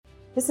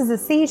This is a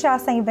CHI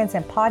St.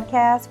 Vincent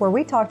podcast where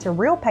we talk to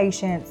real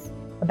patients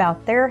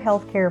about their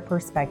healthcare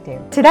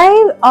perspective.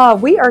 Today,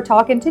 we are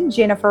talking to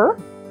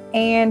Jennifer,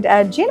 and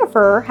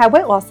Jennifer had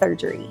weight loss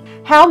surgery.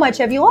 How much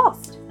have you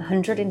lost?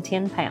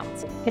 110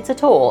 pounds. It's a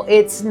tool.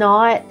 It's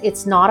not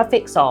a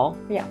fix-all.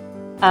 Yeah.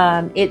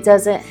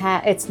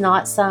 It's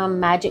not some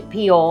magic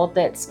pill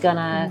that's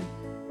gonna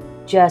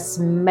just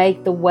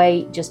make the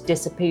weight just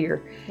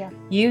disappear. Yeah.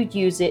 You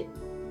use it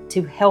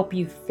to help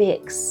you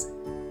fix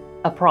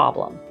a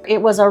problem. It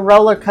was a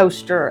roller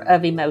coaster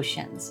of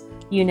emotions,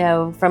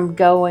 from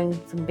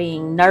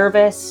being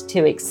nervous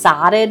to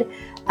excited.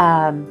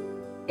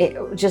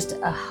 It just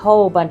a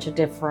whole bunch of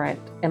different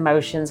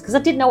emotions because I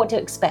didn't know what to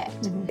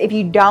expect. Mm-hmm. If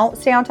you don't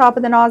stay on top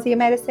of the nausea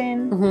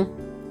medicine,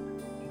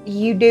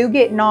 you do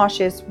get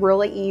nauseous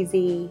really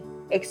easy,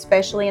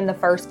 especially in the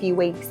first few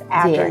weeks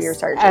after your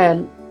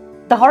surgery.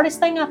 The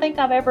hardest thing I think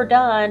I've ever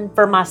done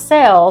for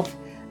myself,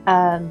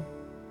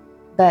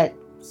 but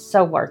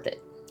so worth it.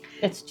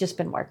 It's just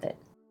been worth it.